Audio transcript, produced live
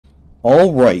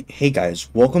Alright, hey guys,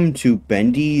 welcome to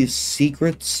Bendy's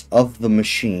Secrets of the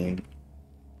Machine.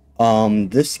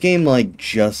 This game,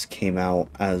 just came out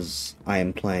as I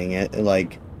am playing it.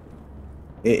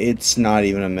 It's not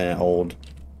even a minute old.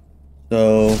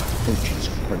 So, oh Jesus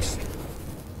Christ.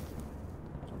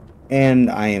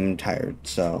 And I am tired,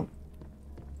 so,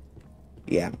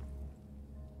 yeah.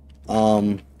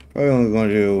 Probably only going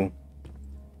to do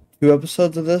 2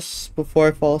 episodes of this before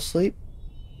I fall asleep.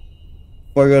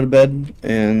 Before I go to bed,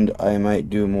 and I might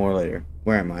do more later.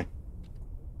 Where am I?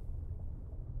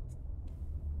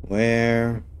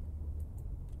 Where?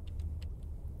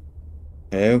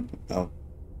 Hello? Oh.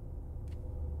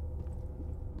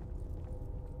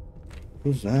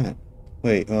 Who's that?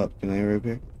 Wait, can I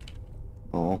repair?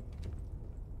 Oh.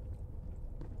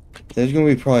 There's gonna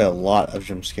be probably a lot of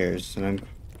jump scares, and I'm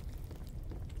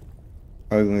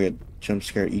probably gonna get jump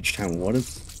scared each time.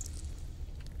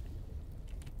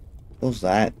 What's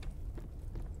that?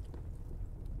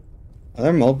 Are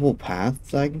there multiple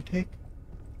paths I can take?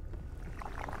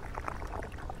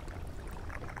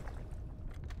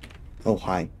 Oh,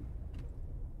 hi.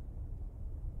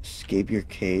 Escape your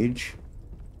cage?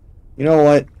 You know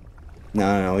what?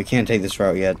 No, we can't take this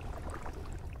route yet.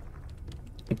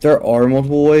 If there are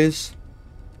multiple ways,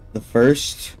 the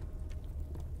first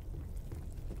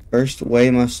way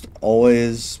must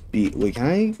always be... Wait, can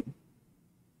I?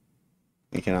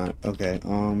 We cannot. Okay,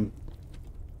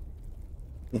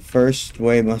 the first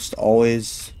way must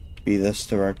always be this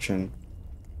direction.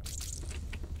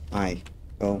 I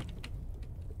go.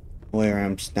 Where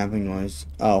I'm snapping noise.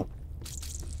 Oh.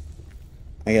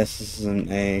 I guess this isn't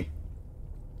a...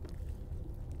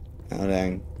 Oh,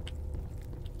 dang.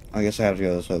 I guess I have to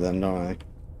go this way then, don't I?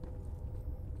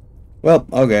 Well,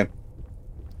 okay.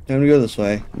 Time to go this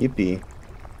way. Yippee.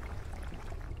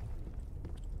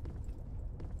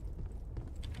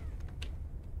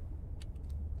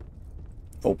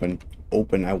 Open.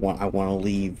 Open. I want to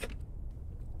leave.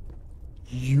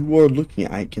 You are looking.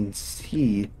 I can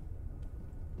see.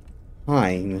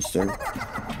 Hi, Mr.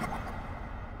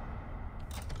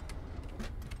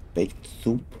 Bacon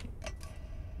soup.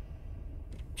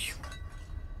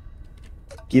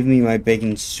 Give me my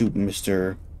bacon soup,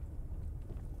 Mr.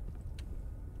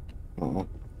 Oh.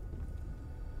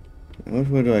 Which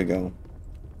way do I go?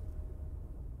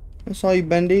 I saw you,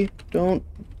 Bendy. Don't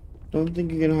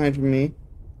think you can hide from me.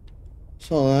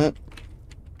 Saw that.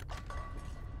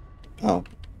 Oh.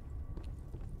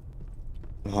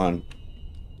 Hold on.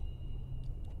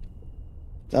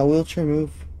 That wheelchair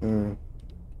move? Or...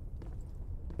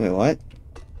 Wait, what?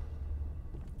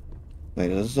 Wait,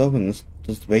 does this open this?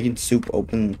 Does the bacon soup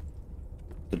open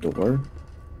the door?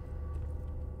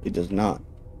 It does not.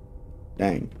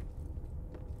 Dang.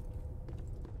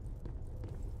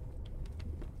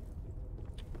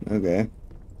 Okay.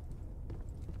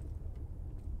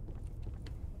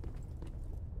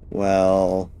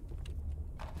 Well...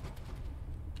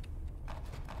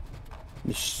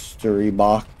 Mystery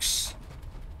box.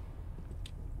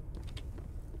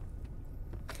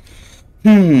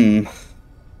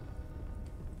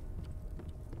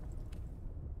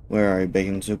 Where are you,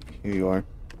 bacon soup? Here you are.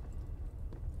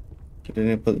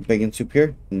 Didn't I put the bacon soup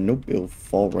here? Nope, it'll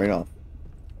fall right off.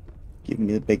 Give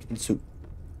me the bacon soup.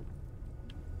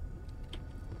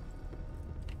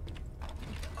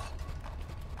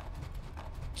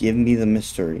 Give me the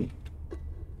mystery.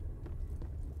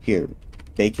 Here,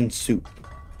 bacon soup.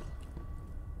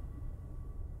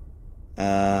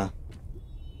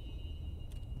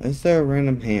 Is there a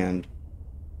random hand?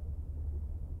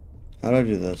 How do I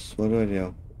do this? What do I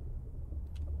do?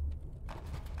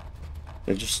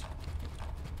 I just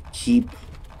keep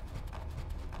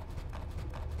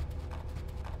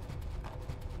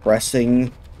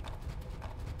pressing.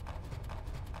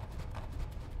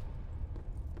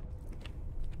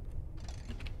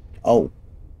 Oh.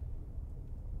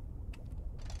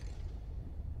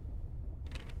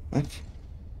 What?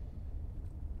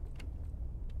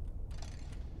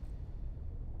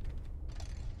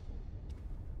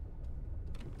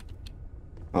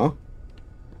 Huh?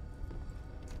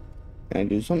 Can I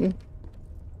do something?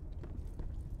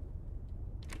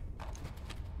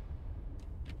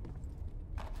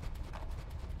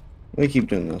 Let me keep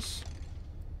doing this.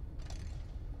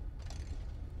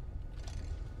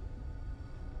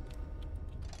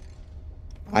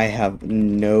 I have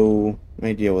no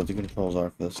idea what the controls are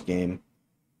for this game.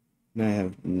 And I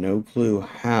have no clue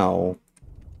how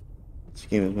this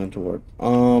game is meant to work.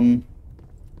 'Cause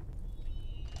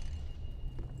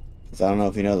I don't know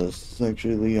if you know this. It's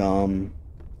actually, am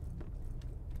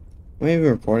I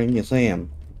even recording? Yes, I am.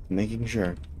 Making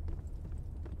sure.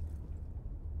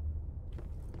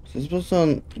 Is I supposed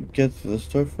to get to the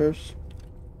store first?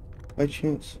 By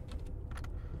chance?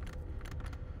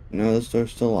 No, the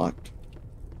store's still locked.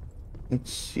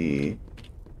 Let's see.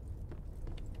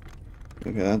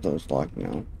 Okay, that door's locked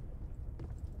now.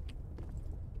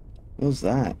 What was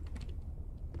that?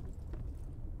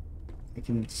 I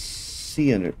can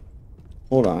see under.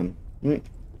 Hold on. Wait.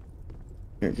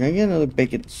 Here, can I get another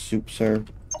bacon soup, sir?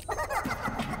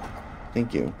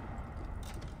 Thank you.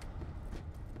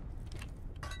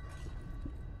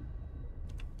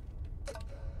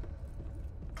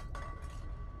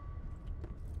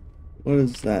 What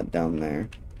is that down there?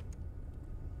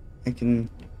 I can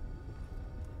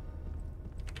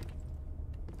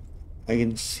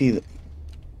see the.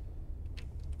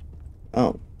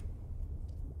 Oh.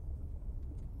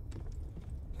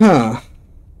 Huh.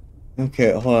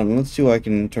 Okay, hold on. Let's see what I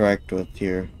can interact with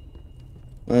here.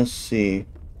 Let's see.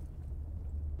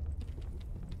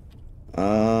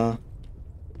 Then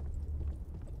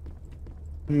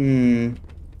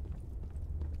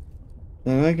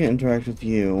I can interact with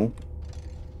you.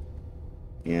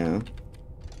 Yeah.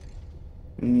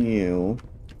 And you.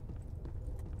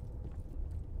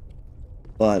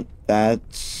 But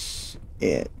that's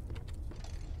it.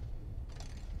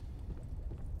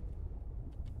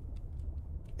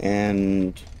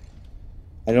 And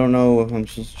I don't know if I'm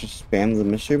supposed to just spam the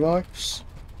mystery box.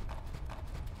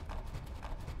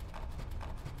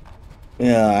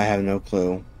 Yeah, I have no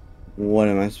clue. What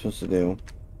am I supposed to do?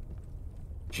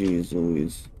 Jeez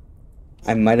Louise.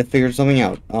 I might have figured something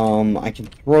out. I can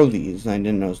throw these. I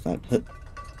didn't notice that.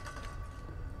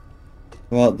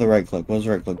 Well, the right click. What does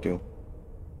the right click do?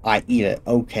 I eat it.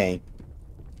 Okay.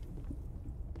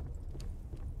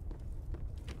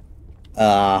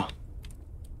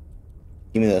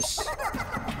 Give me this.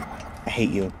 I hate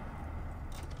you.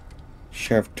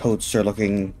 Sheriff Toadster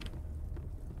looking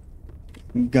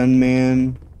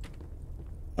gunman.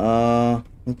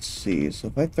 Let's see. So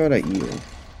if I throw it at you.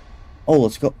 Oh,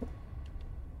 let's go.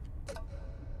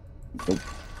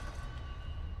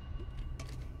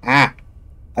 Ah!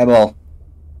 Eyeball.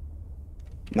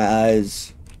 My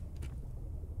eyes.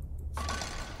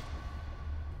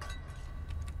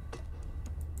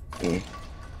 Eh.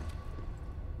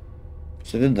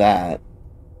 So I did that.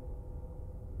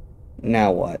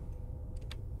 Now what?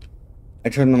 I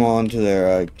turned them all into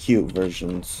their cute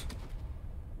versions.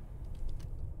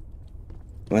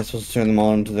 Am I supposed to turn them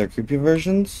all into their creepy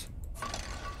versions?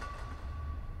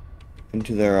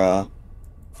 Into their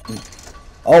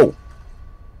oh!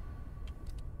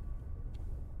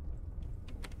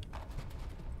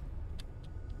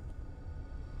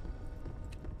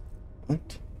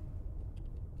 What?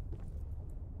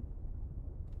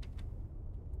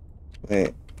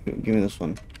 Wait, give me this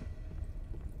one.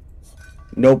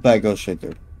 Nope, that goes straight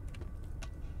through.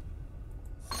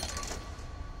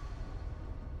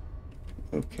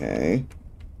 Okay.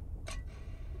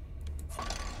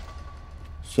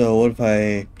 So what if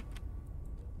I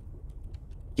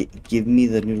give me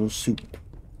the noodle soup?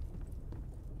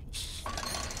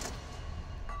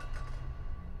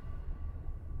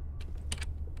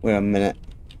 Wait a minute.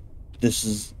 This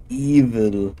is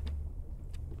evil.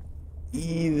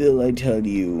 Evil, I tell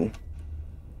you.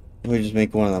 Let me just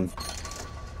make one of them.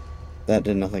 That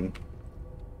did nothing.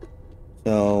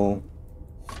 So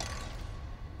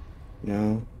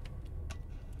no.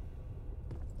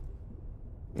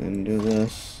 And do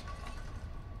this.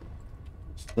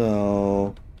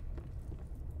 So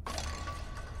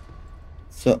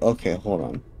okay, hold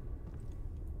on.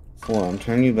 Hold on,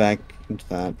 turn you back into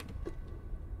that.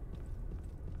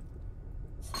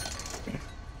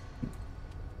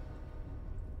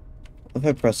 If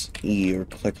I press E or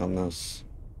click on this.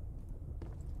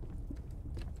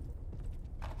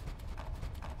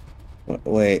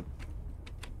 Wait.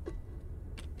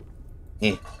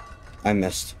 Eh. I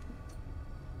missed.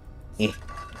 Eh.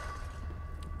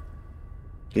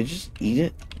 Did I just eat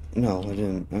it? No, I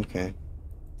didn't. Okay.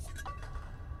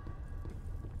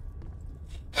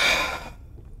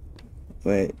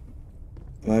 Wait.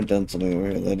 I might have done something over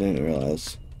here that I didn't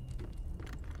realize.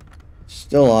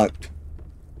 Still locked.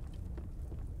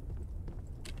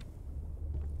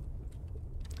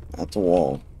 That's a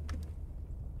wall.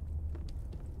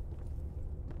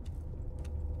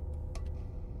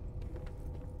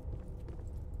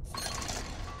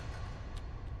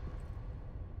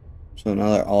 So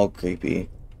now they're all creepy.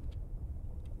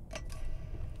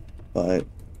 But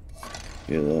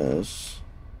do this.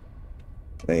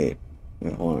 Wait,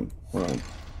 hold on.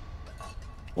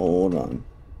 Hold on.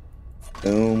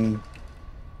 Boom.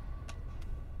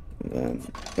 And then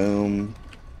boom.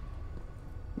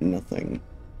 Nothing.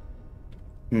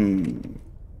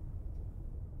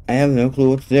 I have no clue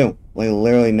what to do. Like,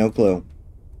 literally no clue.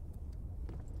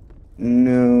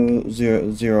 No,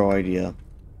 zero idea.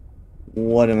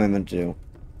 What am I meant to do?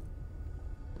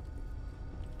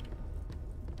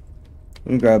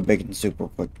 Let me grab bacon soup real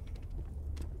quick.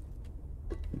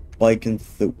 Bacon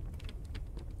soup.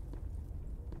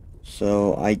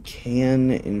 So, I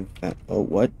can, in fact... Oh,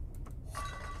 what?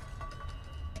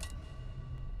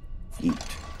 Eat.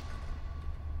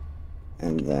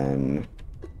 And then...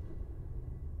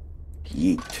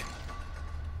 Yeet.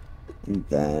 And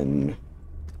then...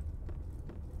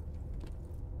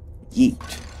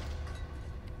 Yeet.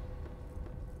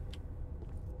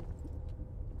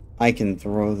 I can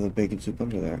throw the bacon soup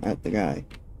under there at the guy.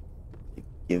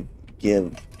 Give.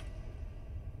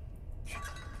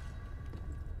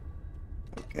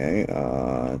 Okay,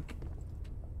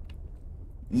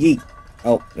 yeet.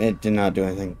 Oh, it did not do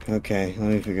anything. Okay, let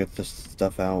me figure this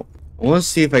stuff out. I want to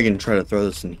see if I can try to throw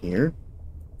this in here.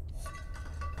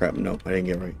 Crap, nope, I didn't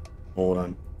get it right. Hold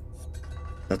on.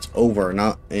 That's over,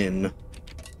 not in.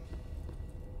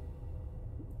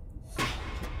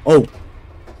 Oh!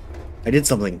 I did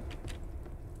something.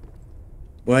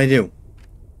 What did I do?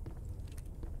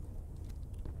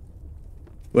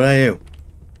 What did I do?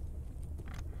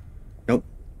 Nope.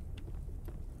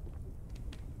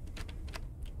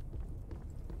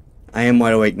 I am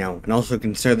wide awake now. And also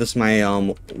consider this my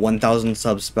 1,000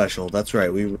 sub special. That's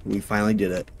right, we finally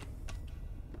did it.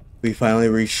 We finally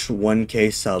reached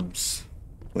 1K subs.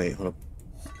 Wait, hold up.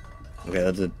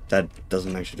 Okay, that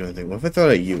doesn't actually do anything. What if I throw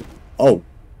it at you? Oh!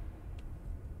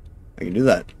 I can do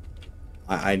that.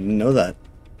 I didn't know that.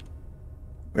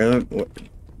 Where?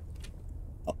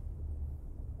 Oh.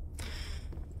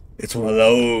 It's one of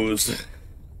those.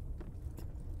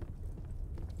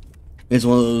 It's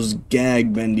one of those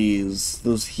gag bendies.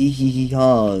 Those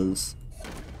hee-hee-hee-haws.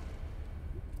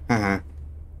 Haha.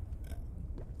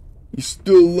 You're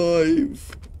still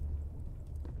alive.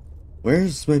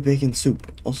 Where's my bacon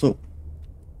soup? Also,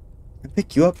 can I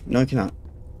pick you up? No, I cannot.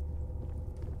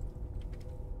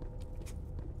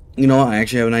 You know what? I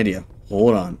actually have an idea.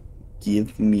 Hold on.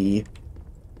 Give me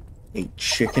a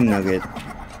chicken nugget.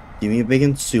 Give me a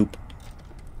bacon soup.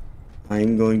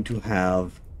 I'm going to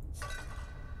have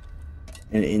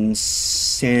an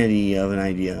insanity of an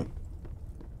idea.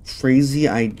 Crazy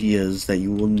ideas that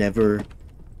you will never,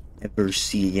 ever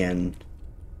see again.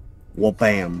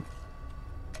 Wha-bam.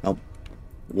 Nope.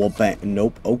 Wha-bam.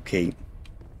 Nope. Okay.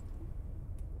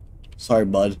 Sorry,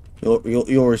 bud.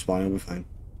 You'll respond. It'll be fine.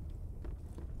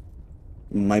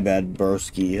 My bad,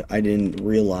 broski. I didn't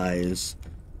realize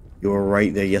you were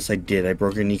right there. Yes, I did. I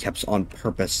broke your kneecaps on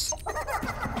purpose.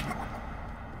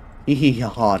 Hee hee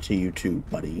ha to you too,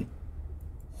 buddy.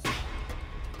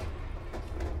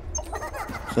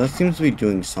 So that seems to be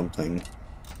doing something.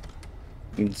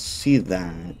 You can see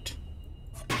that.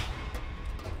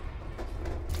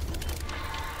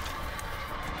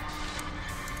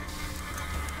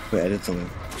 Wait, I did something.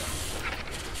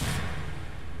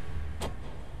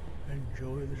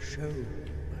 Enjoy the show,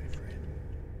 my friend.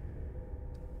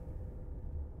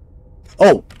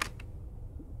 Oh!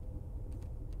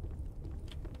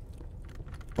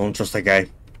 I don't trust that guy.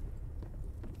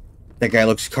 That guy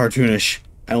looks cartoonish.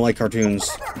 I don't like cartoons.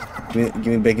 Give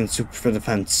me bacon soup for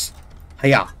defense.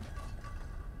 Hiya!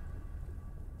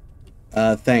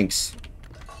 Thanks.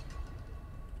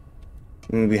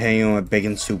 I'm gonna be hanging on my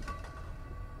bacon soup.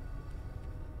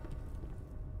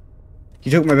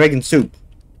 You took my bacon soup.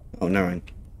 Oh, never mind.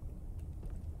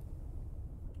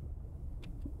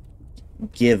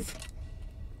 Give.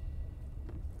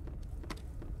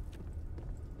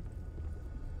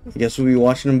 I guess we'll be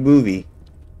watching a movie.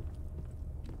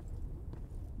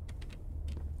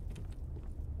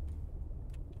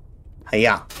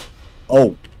 Hiya.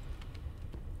 Oh.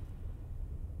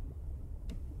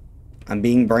 I'm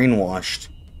being brainwashed.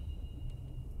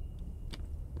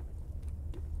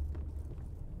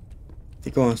 I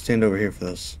think I want to stand over here for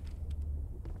this.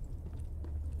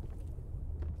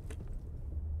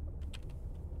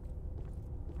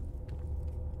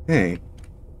 Hey.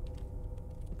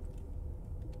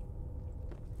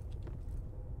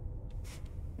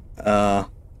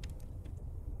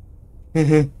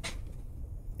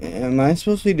 Am I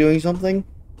supposed to be doing something?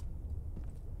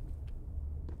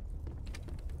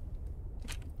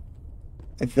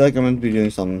 I feel like I'm meant to be doing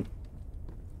something.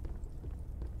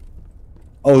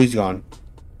 Oh, he's gone.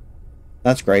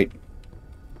 That's great.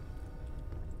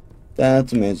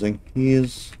 That's amazing. He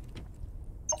is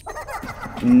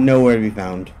nowhere to be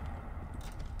found.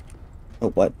 Oh,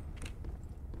 what?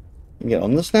 You get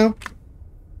on this now?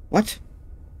 What?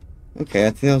 Okay, I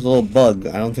think that was a little bug.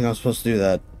 I don't think I was supposed to do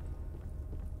that.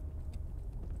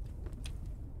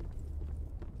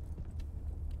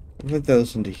 What if I throw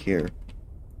this into here?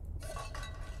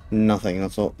 Nothing.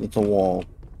 That's a wall.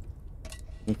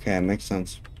 Okay, makes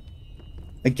sense.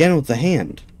 Again with the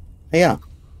hand. Hey, yeah.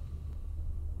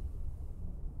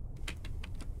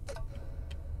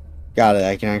 Got it.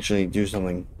 I can actually do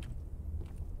something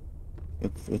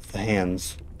with the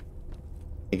hands,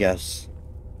 I guess.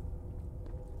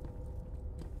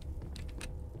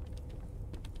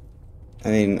 I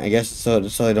mean, I guess so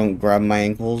they don't grab my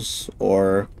ankles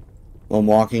or while I'm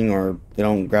walking, or they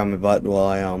don't grab my butt while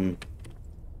I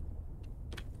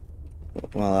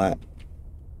what?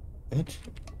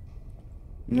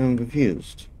 No, I'm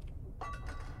confused.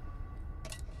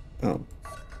 Oh,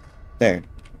 there.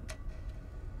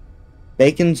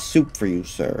 Bacon soup for you,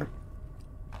 sir.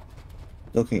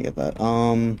 Still can't get that.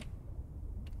 Oh.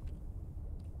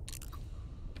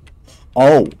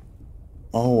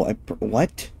 Oh,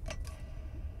 what?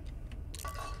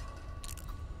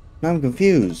 Now I'm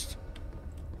confused.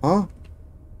 Huh?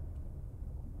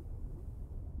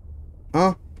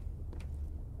 Huh?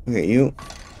 Okay, you.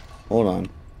 Hold on.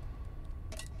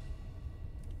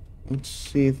 Let's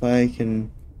see if I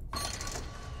can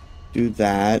do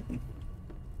that.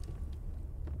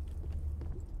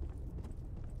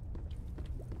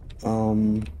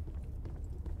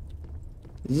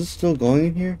 Is this still going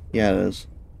in here? Yeah, it is.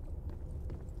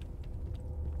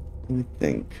 Let me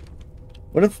think.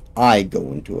 What if I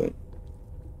go into it?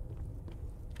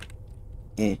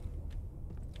 Eh.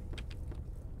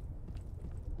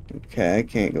 Okay, I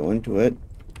can't go into it.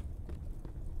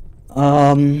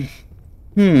 Let me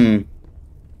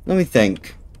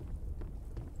think.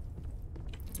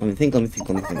 Let me think.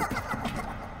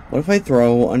 What if I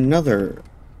throw another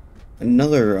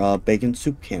bacon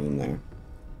soup can in there?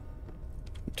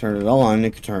 Turn it on,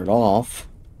 it could turn it off.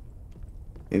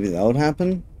 Maybe that would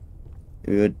happen?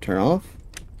 Maybe it would turn off?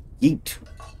 Yeet.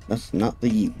 That's not the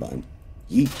yeet button.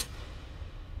 Yeet.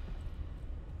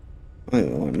 I don't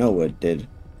even want to know what it did.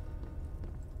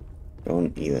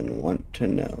 Don't even want to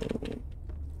know.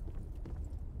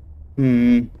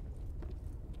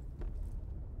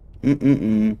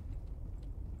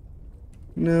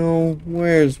 No,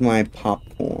 where's my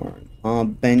popcorn?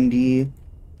 Bendy.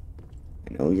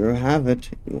 I know you have it.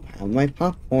 You have my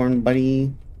popcorn,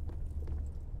 buddy.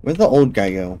 Where'd the old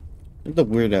guy go? Where's the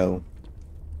weirdo?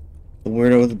 The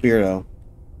weirdo with the beardo.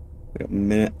 Wait a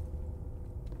minute.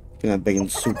 I think that bacon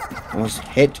soup almost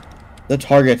hit the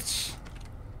targets.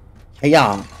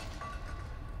 Hey-ya.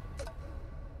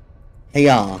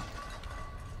 Hey-ya.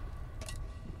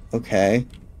 Okay.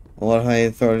 Well, what if I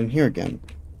throw it in here again?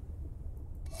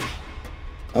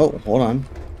 Oh, hold on.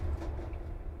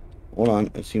 Hold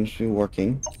on. It seems to be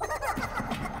working.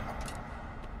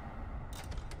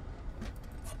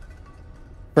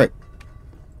 Frick.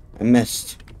 I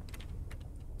missed.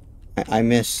 I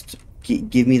missed.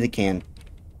 Give me the can.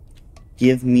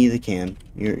 Give me the can.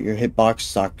 Your hitbox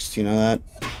sucks. You know that?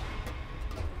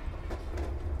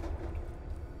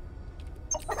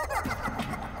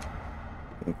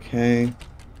 Okay.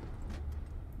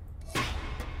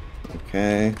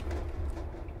 Okay.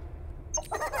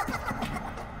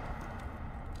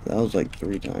 That was like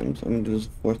 3 times. I'm gonna do this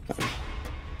the 4th time.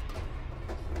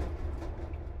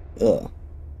 Ugh.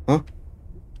 Huh?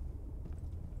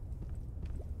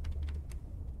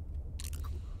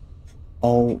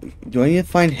 Oh, do I need to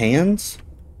find hands?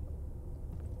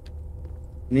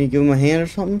 I need to give him a hand or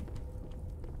something?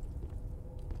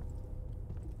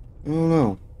 I don't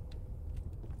know.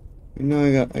 You know,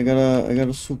 I got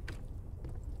a soup.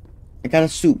 I got a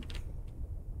soup.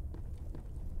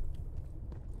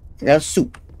 I got a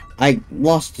soup. I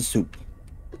lost the soup.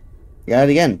 I got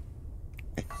it again.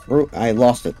 I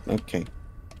lost it. Okay.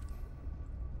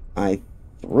 I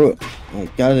threw it. I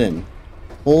got it in.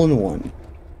 Hole in one.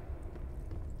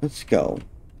 Let's go.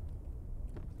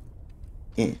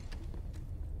 Yeah.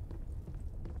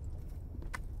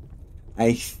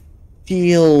 I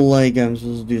feel like I'm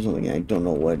supposed to do something. I don't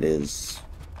know what it is.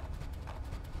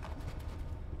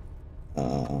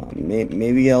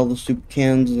 Maybe all the soup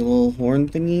cans, a little horn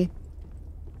thingy.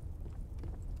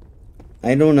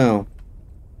 I don't know.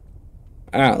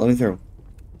 Ah, let me through.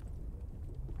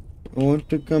 I want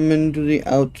to come into the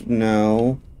out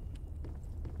now.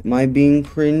 Am I being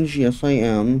cringe? Yes, I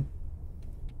am.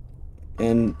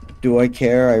 And do I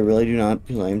care? I really do not,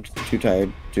 because I am too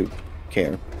tired to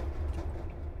care.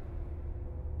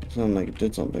 It sounded like it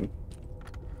did something.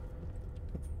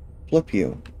 Flip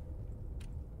you.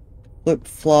 Flip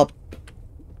flop.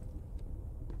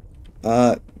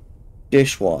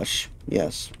 Dishwash.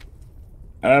 Yes.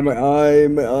 Ah, my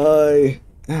eye.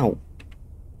 Ow.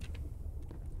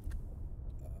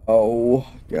 Oh,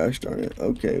 gosh darn it.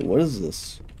 Okay, what is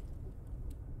this?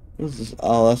 What is this?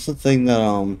 Oh, that's the thing that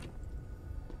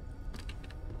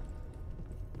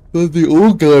the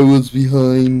old guy was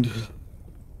behind.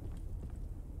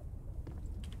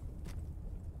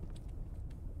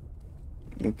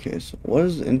 Okay, so what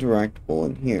is interactable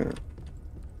in here?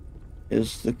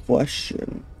 Is the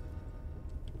question.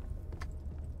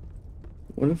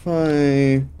 What if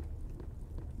I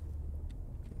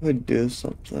do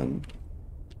something?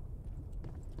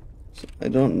 So I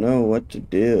don't know what to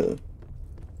do.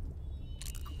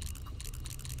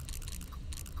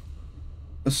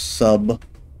 A sub.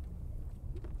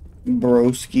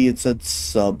 Broski, it said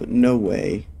sub. No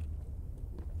way.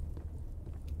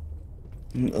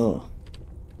 Ugh.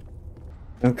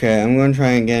 Okay, I'm gonna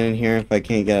try and get in here. If I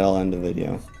can't get it, I'll end the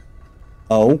video.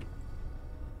 Oh.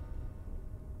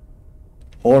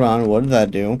 Hold on, what did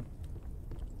that do?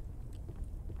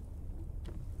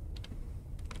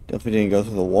 Definitely didn't go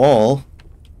through the wall.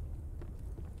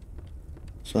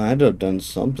 So I had to have done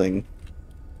something.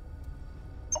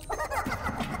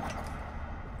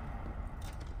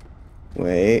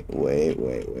 Wait.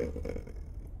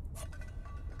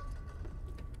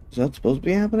 Is that supposed to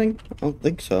be happening? I don't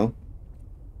think so.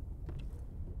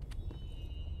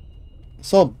 I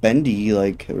saw Bendy,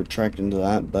 like, retract into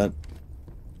that, but...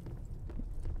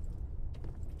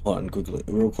 Hold on, quickly.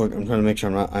 Real quick, I'm trying to make sure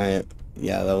I'm not...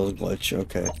 Yeah, that was a glitch,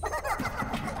 okay.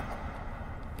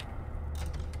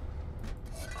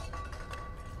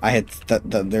 I hit...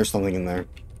 There's something in there.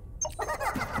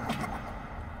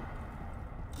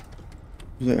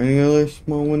 Is there any other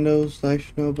small windows that I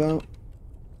should know about?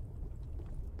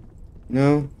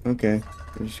 No? Okay.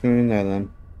 We're just going in there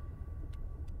then.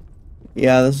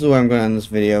 Yeah, this is where I'm going to end this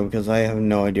video because I have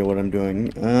no idea what I'm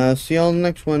doing. See y'all in the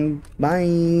next one.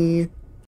 Bye!